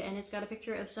salad, and it's got a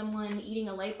picture of someone eating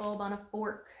a light bulb on a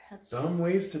fork. That's Dumb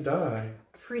ways to die.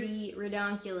 pretty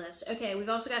redonkulous. Okay, we've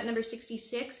also got number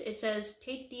 66. It says,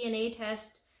 take DNA test,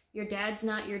 your dad's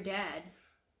not your dad.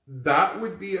 That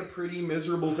would be a pretty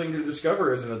miserable thing to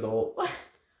discover as an adult. What?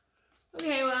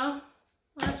 Okay, well,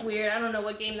 that's weird. I don't know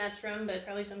what game that's from, but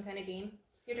probably some kind of game.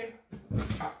 Your turn.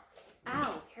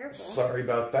 Ow, careful. Sorry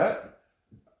about that.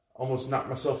 Almost knocked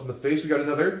myself in the face. We got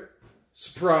another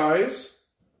surprise.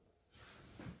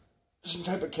 Some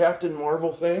type of Captain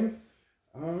Marvel thing.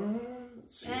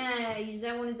 Let's see. Is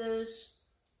that one of those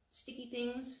sticky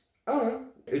things? Oh,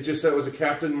 it just said it was a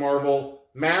Captain Marvel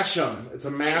mashem. It's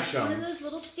a mashem. One of those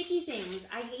little sticky things.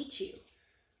 I hate you.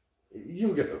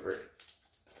 You'll get over it.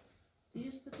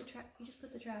 You just put the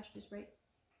trash just right.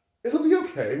 It'll be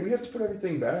okay. We have to put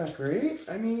everything back, right?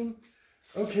 I mean,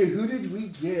 okay, who did we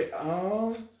get?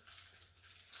 I'm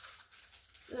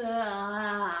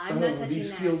not touching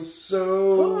these that. feel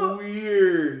so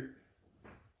weird.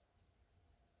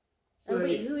 Oh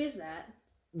wait, who is that?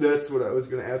 That's what I was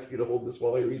going to ask you to hold this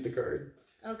while I read the card.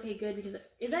 Okay, good, because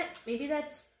maybe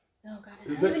that's, oh god,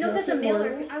 I Is don't that even know if that's a Captain male or,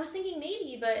 Marvel? I was thinking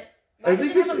maybe, but I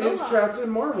think this does it have a is mohawk? Captain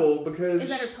Marvel because... Is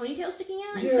that her ponytail sticking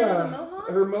out instead of a mohawk?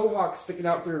 Her mohawk sticking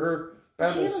out through her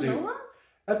battle Does she have a suit. mohawk?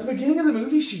 At the beginning of the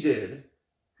movie, she did.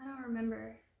 I don't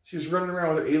remember. She was running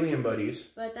around with her alien buddies.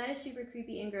 But that is super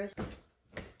creepy and gross.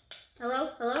 Hello?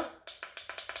 Hello?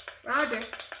 Roger.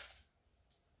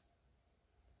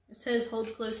 It says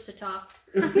hold close to talk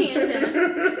on the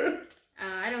antenna.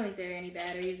 I don't think there are any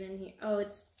batteries in here. Oh,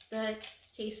 it's the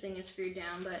casing is screwed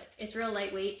down, but it's real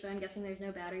lightweight, so I'm guessing there's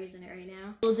no batteries in it right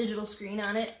now. Little digital screen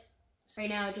on it. Right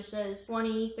now it just says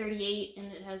 2038,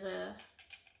 and it has a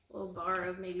little bar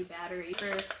of maybe battery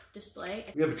for display.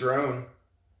 We have a drone.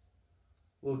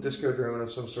 A little disco drone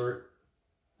of some sort.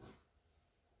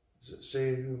 Does it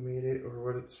say who made it or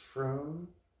what it's from?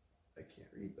 I can't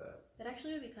read that. That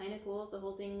actually would be kind of cool if the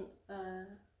whole thing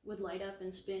would light up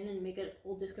and spin and make a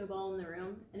whole disco ball in the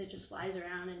room, and it just flies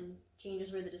around and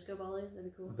changes where the disco ball is. That'd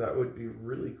be cool. That would be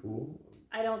really cool.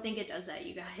 I don't think it does that,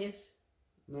 you guys.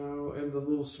 No, and the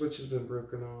little switch has been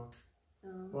broken off.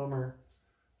 Oh. Bummer.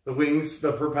 The wings,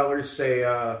 the propellers say,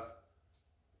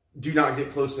 do not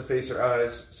get close to face or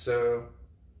eyes, so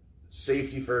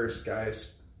safety first,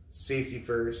 guys. Safety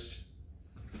first.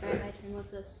 Alright, my turn.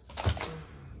 What's this?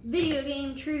 Video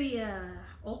game trivia.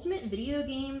 Ultimate video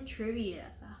game trivia.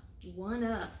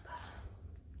 1-up.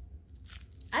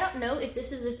 I don't know if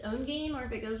this is its own game or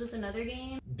if it goes with another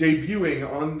game. Debuting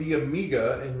on the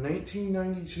Amiga in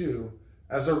 1992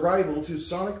 as a rival to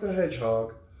Sonic the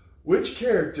Hedgehog, which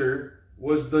character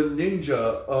was the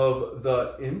ninja of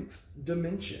the Nth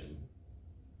Dimension?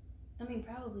 I mean,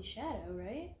 probably Shadow,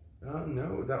 right?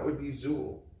 No, that would be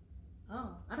Zool. Oh,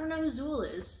 I don't know who Zool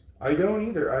is. I don't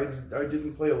either. I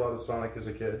didn't play a lot of Sonic as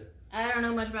a kid. I don't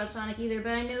know much about Sonic either,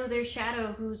 but I know there's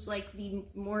Shadow, who's like the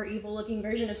more evil-looking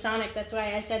version of Sonic. That's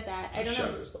why I said that. I don't know.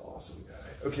 Shadow's the awesome guy.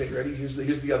 Okay, ready? Here's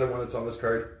the other one that's on this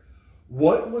card.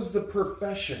 What was the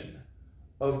profession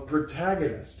of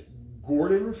protagonist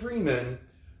Gordon Freeman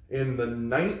in the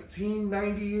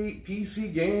 1998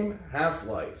 PC game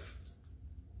Half-Life?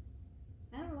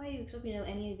 I don't know why you expect me to know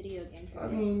any video game trivia. I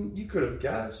mean, you could have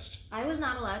guessed. I was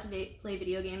not allowed to play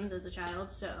video games as a child,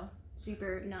 so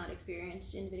super not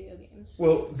experienced in video games.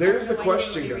 Well, there's the I don't know why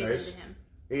question, you didn't let me read guys. them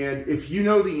to him. And if you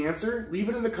know the answer, leave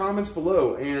it in the comments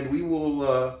below, and we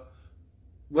will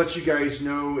let you guys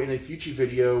know in a future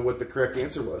video what the correct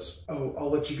answer was. Oh, I'll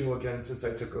let you go again since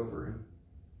I took over and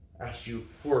asked you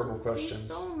horrible You questions.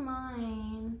 stole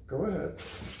mine. Go ahead.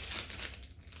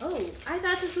 Oh, I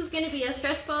thought this was going to be a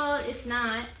stress ball. It's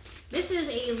not. This is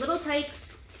a Little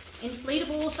Tykes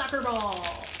inflatable soccer ball.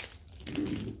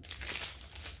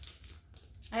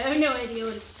 I have no idea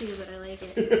what it's to, but I like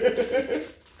it.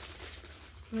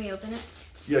 Can we open it?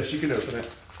 Yes, you can open it.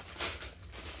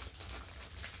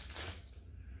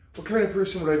 What kind of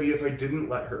person would I be if I didn't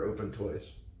let her open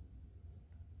toys?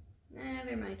 Nah,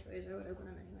 they're my toys. I would open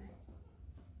them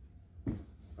anyway.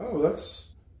 Oh, that's...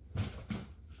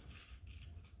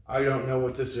 I don't know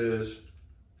what this is,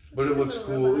 but it looks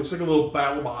cool. It looks like a little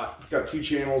BattleBot. Got 2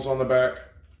 channels on the back,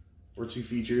 or 2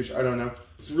 features. I don't know.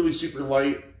 It's really super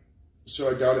light, so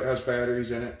I doubt it has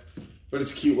batteries in it, but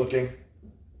it's cute looking.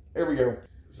 There we go.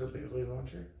 Is that a Beyblade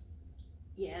launcher?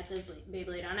 Yeah, it says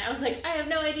Beyblade on it. I was like, I have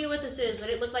no idea what this is, but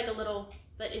it looked like a little,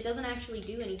 but it doesn't actually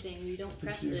do anything. You don't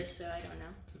press this, so I don't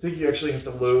know. I think you actually have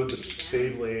to load the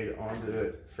Beyblade onto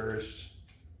it first.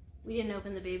 We didn't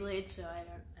open the Beyblade, so I don't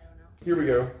know. Here we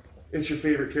go. It's your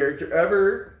favorite character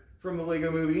ever from the Lego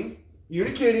movie,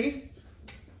 Unikitty.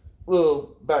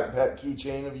 Little backpack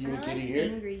keychain of Unikitty here.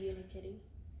 Angry Unikitty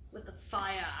with the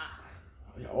fire.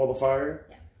 Yeah, all the fire.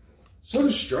 Yeah. So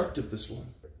destructive, this one.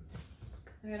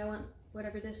 Alright, I want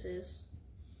whatever this is.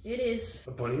 It is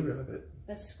A bunny rabbit.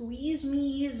 a Squeeze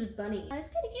Me's bunny. It's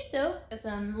kind of cute though. It's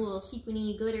a little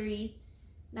sequiny, glittery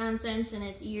nonsense in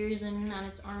its ears and on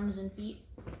its arms and feet.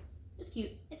 It's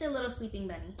cute. It's a little sleeping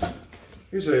bunny.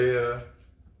 Here's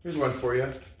one for you.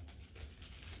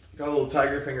 Got a little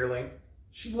tiger fingerling.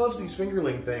 She loves these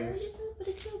fingerling things. But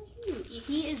it's so cute.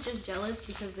 He is just jealous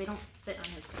because they don't fit on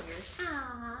his fingers.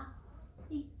 Ah,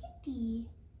 a kitty.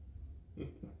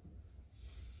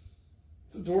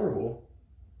 It's adorable.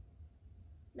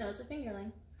 No, it's a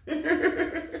fingerling.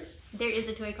 There is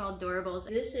a toy called Doorables.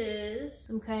 This is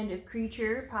some kind of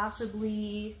creature,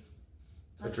 possibly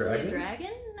A dragon? A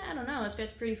dragon? I don't know. It's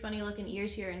got pretty funny looking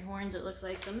ears here and horns, it looks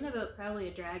like. Something about probably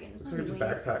a dragon. Looks like it's a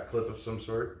backpack clip of some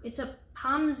sort. It's a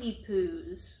Pomsy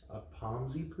Poos. A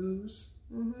Pomsy Poos?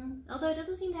 Although it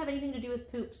doesn't seem to have anything to do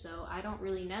with poop, so I don't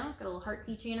really know. It's got a little heart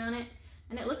keychain on it.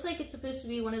 And it looks like it's supposed to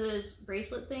be one of those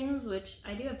bracelet things, which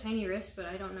I do have tiny wrists, but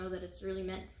I don't know that it's really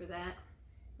meant for that.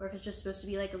 Or if it's just supposed to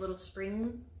be like a little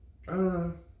spring. I don't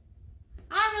know.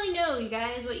 I don't really know, you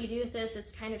guys, what you do with this.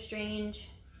 It's kind of strange.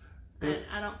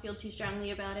 I don't feel too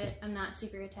strongly about it. I'm not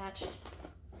super attached.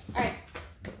 Alright.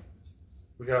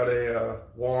 We got a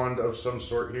wand of some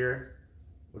sort here.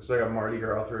 Looks like a Mardi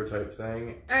Gras throw type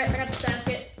thing. Alright, I got this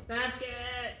basket.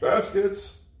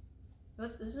 Baskets!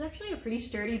 This is actually a pretty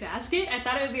sturdy basket. I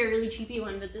thought it would be a really cheapy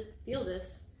one, but feel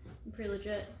this. I'm pretty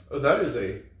legit. Oh, that is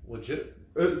a legit...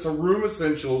 It's a Room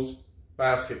Essentials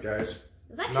basket, guys.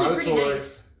 It's actually Not pretty a toy.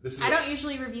 nice. This is I don't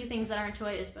usually review things that aren't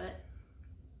toys, but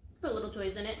put little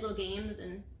toys in it, little games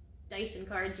and dice and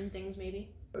cards and things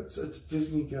maybe. It's a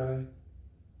Disney guy.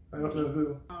 I don't know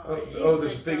who. Oh,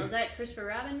 there's a big... Is that Christopher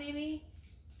Robin maybe?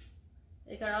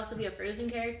 It could also be a Frozen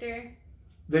character.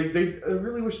 I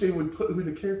really wish they would put who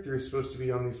the character is supposed to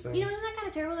be on these things. You know, isn't that kind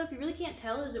of terrible though? If you really can't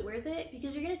tell, is it worth it?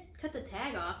 Because you're going to cut the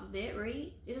tag off of it,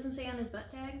 right? It doesn't say on his butt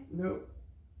tag. Nope.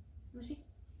 Let me see.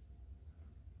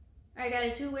 Alright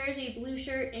guys, who wears a blue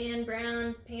shirt and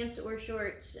brown pants or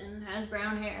shorts and has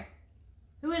brown hair?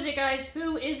 Who is it, guys?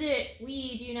 Who is it?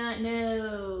 We do not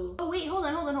know. Oh wait, hold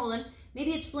on.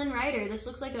 Maybe it's Flynn Rider. This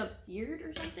looks like a beard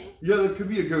or something. Yeah, that could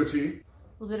be a goatee.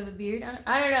 A little bit of a beard on it.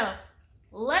 I don't know.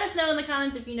 Let us know in the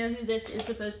comments if you know who this is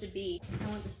supposed to be. I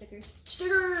want the stickers.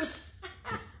 Stickers!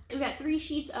 We've got 3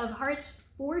 sheets of hearts,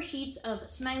 4 sheets of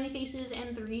smiley faces,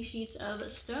 and 3 sheets of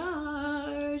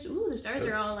stars. Ooh, the stars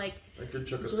are all like a good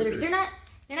chunk of glittery. stickers.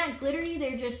 They're not glittery,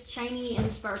 they're just shiny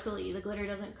and sparkly. The glitter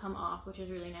doesn't come off, which is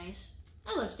really nice.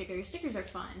 I love stickers. Stickers are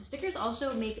fun. Stickers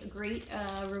also make great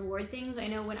reward things. I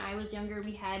know when I was younger,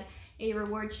 we had a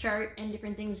rewards chart and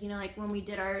different things, you know, like when we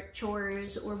did our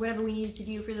chores or whatever we needed to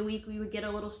do for the week, we would get a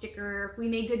little sticker. If we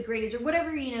made good grades or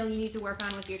whatever, you know, you need to work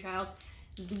on with your child.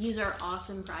 These are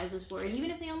awesome prizes for it. Even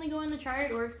if they only go on the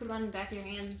chart or put them on the back of your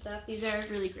hand and stuff, these are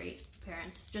really great,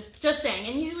 parents. Just saying.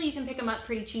 And usually you can pick them up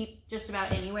pretty cheap just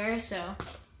about anywhere, so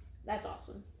that's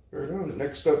awesome. Right on.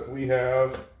 Next up we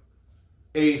have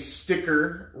a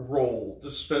sticker roll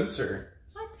dispenser.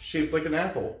 What? Shaped like an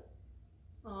apple.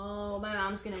 Oh, my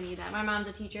mom's gonna need that. My mom's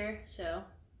a teacher, so,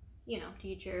 you know,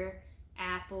 teacher,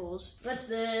 apples. What's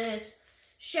this?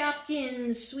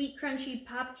 Shopkins Sweet Crunchy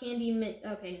Pop Candy Mix.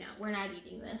 Okay, no, we're not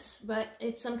eating this, but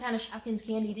it's some kind of Shopkins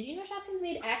candy. Did you know Shopkins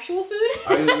made actual food?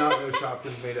 I did not know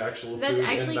Shopkins made actual That's food,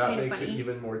 actually and that kind of makes funny. it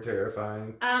even more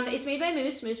terrifying. It's made by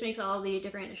Moose. Moose makes all the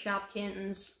different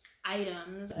Shopkins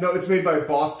items. No, it's made by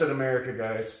Boston America,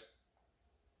 guys.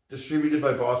 Distributed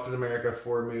by Boston America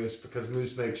for Moose, because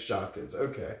Moose makes Shopkins.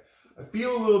 Okay. I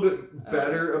feel a little bit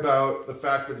better about the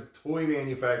fact that a toy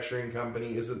manufacturing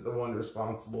company isn't the one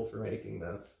responsible for making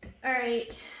this.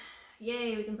 Alright.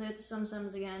 Yay, we can play with the Sum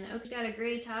Sums again. Oak's got a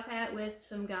gray top hat with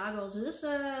some goggles. Is this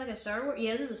like a Star Wars?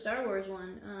 Yeah, this is a Star Wars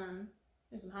one.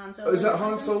 There's some Han Solo. Oh, is that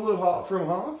Han Solo from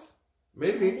Hoth?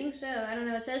 Maybe. I think so. I don't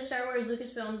know. It says Star Wars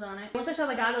Lucasfilms on it. Once I saw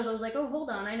the goggles, I was like, oh, hold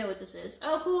on. I know what this is.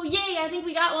 Oh, cool. Yay, I think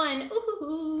we got one.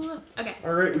 Ooh. Okay.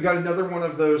 Alright, we got another one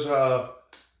of those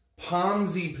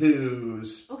Pomsy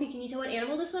Poos. Okay, can you tell what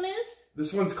animal this one is?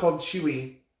 This one's called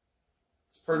Chewy.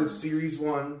 It's part of Series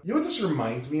 1. You know what this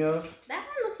reminds me of? That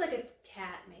one looks like a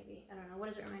cat, maybe. I don't know. What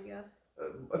does it remind you of?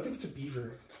 I think it's a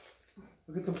beaver.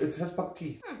 Look at it has buck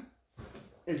teeth.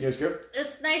 Here you guys go.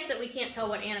 It's nice that we can't tell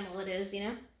what animal it is, you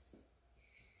know?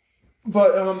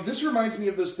 But this reminds me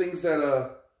of those things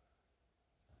that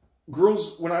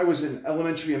girls, when I was in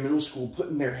elementary and middle school, put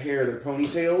in their hair, their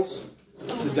ponytails,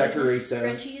 to decorate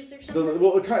them. Scrunchies or something?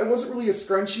 Well, it wasn't really a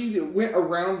scrunchie. It went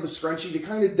around the scrunchie to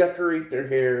kind of decorate their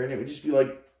hair, and it would just be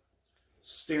like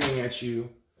staring at you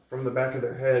from the back of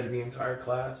their head the entire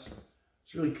class.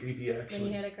 It's really creepy, actually.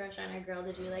 When you had a crush on a girl,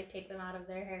 did you like take them out of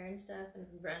their hair and stuff and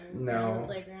run No. around the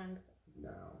playground? No.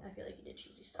 I feel like you did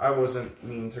cheesy stuff. I wasn't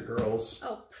mean to girls.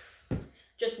 Oh,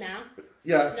 just now?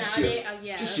 Yeah, just you. Oh,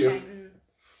 yeah, just okay. you.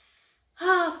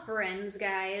 Ah, friends,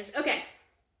 guys. Okay.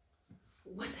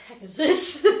 What the heck is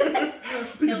this?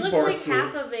 It looks like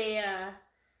half of a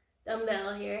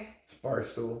dumbbell here. It's a bar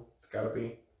stool. It's gotta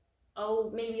be.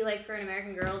 Oh, maybe like for an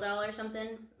American Girl doll or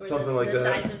something? Or Something like that.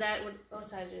 The size of that, what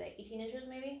size are they? 18 inches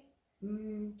maybe?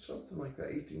 Something like that,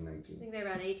 18, 19. I think they're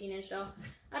about an 18-inch doll.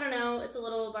 I don't know, it's a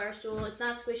little bar stool. It's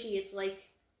not squishy, it's like,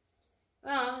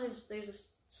 well, there's a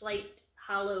slight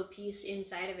hollow piece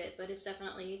inside of it, but it's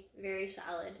definitely very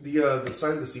solid. The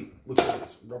side of the seat looks like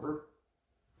it's rubber.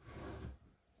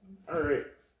 Alright.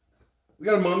 We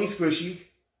got a mommy squishy.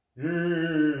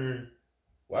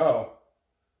 Wow.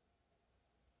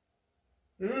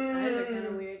 Eyes are kind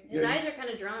of weird. His eyes are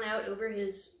kind of drawn out over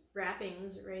his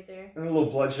wrappings right there. And a little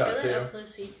bloodshot, too. too. Up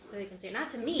close so they can see it. Not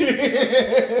to me.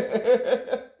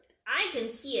 I can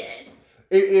see it.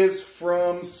 It is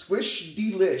from Squish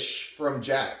Delish from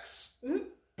Jack's.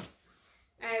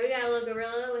 Alright, we got a little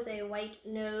gorilla with a white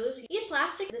nose. He's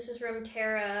plastic. This is from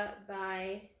Terra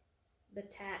by the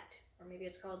Tat. Or maybe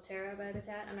it's called Terra by the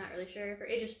Tat. I'm not really sure. For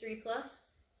ages 3+.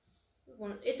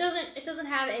 It doesn't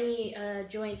have any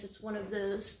joints. It's one of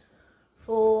those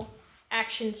full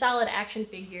action, solid action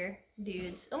figure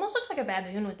dudes. Almost looks like a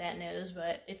baboon with that nose,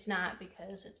 but it's not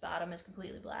because its bottom is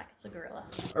completely black. It's a gorilla.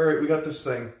 All right, we got this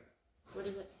thing. What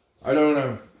is it? I don't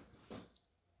know.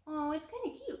 Oh, it's kind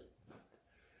of cute.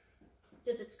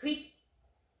 Does it squeak?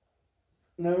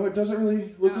 No, it doesn't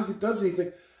really look like it does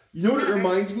anything. You know what it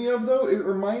reminds me of, though? It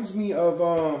reminds me of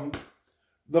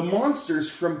the monsters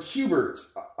from Q*bert.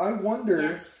 I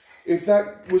wonder if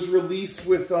that was released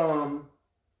with the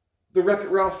Wreck-It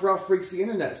Ralph Breaks the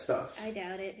Internet stuff. I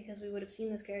doubt it, because we would have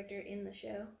seen this character in the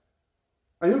show.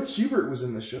 I know Q*bert was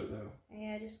in the show, though.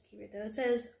 Yeah, just Q*bert, though. It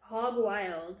says Hog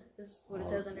Wild, is what it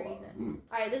says underneath it.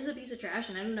 Alright, this is a piece of trash,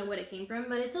 and I don't know what it came from,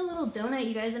 but it's a little donut,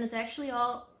 you guys, and it's actually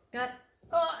all got...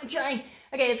 Oh, I'm trying.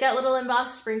 Okay, it's got little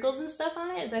embossed sprinkles and stuff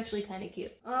on it. It's actually kind of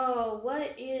cute. Oh,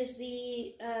 what is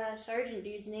the sergeant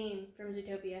dude's name from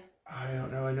Zootopia? I don't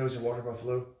know. I know it's a water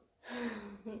buffalo.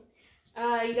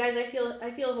 You guys,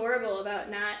 I feel horrible about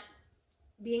not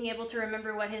being able to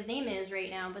remember what his name is right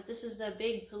now, but this is the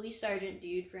big police sergeant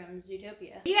dude from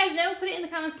Zootopia. If you guys know, put it in the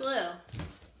comments below.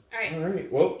 Alright. Alright,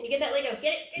 well. You get that Lego.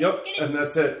 Get it, get it. And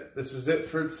that's it. This is it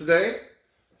for today.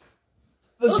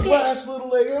 This last little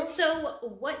Lego.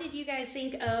 So, what did you guys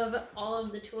think of all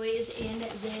of the toys in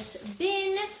this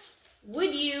bin?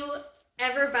 Would you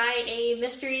ever buy a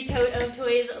mystery tote of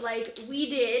toys like we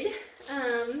did?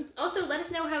 Also, let us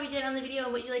know how we did on the video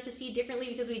and what you'd like to see differently,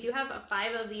 because we do have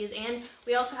 5 of these, and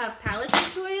we also have pallets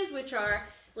of toys, which are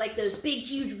like those big,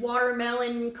 huge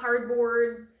watermelon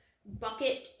cardboard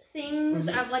bucket things.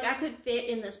 Like, I could fit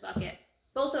in this bucket.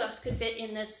 Both of us could fit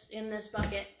in this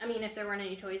bucket. I mean, if there weren't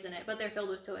any toys in it, but they're filled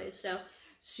with toys. So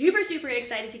super, super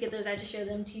excited to get those out to show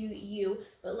them to you.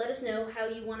 But let us know how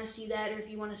you want to see that, or if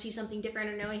you want to see something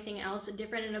different or know anything else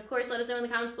different. And of course, let us know in the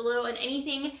comments below, and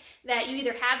anything that you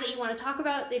either have that you want to talk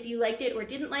about, if you liked it or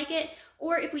didn't like it,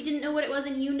 or if we didn't know what it was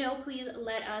and you know, please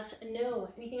let us know.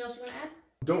 Anything else you want to add?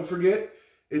 Don't forget,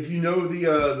 if you know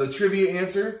the trivia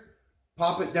answer,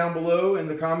 pop it down below in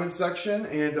the comments section,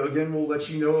 and again, we'll let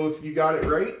you know if you got it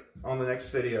right on the next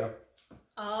video.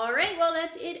 Alright, well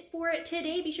that's it for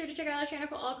today. Be sure to check out our channel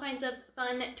for all kinds of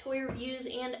fun toy reviews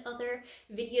and other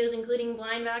videos, including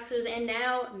blind boxes and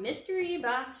now mystery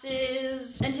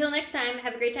boxes. Until next time,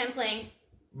 have a great time playing.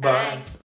 Bye.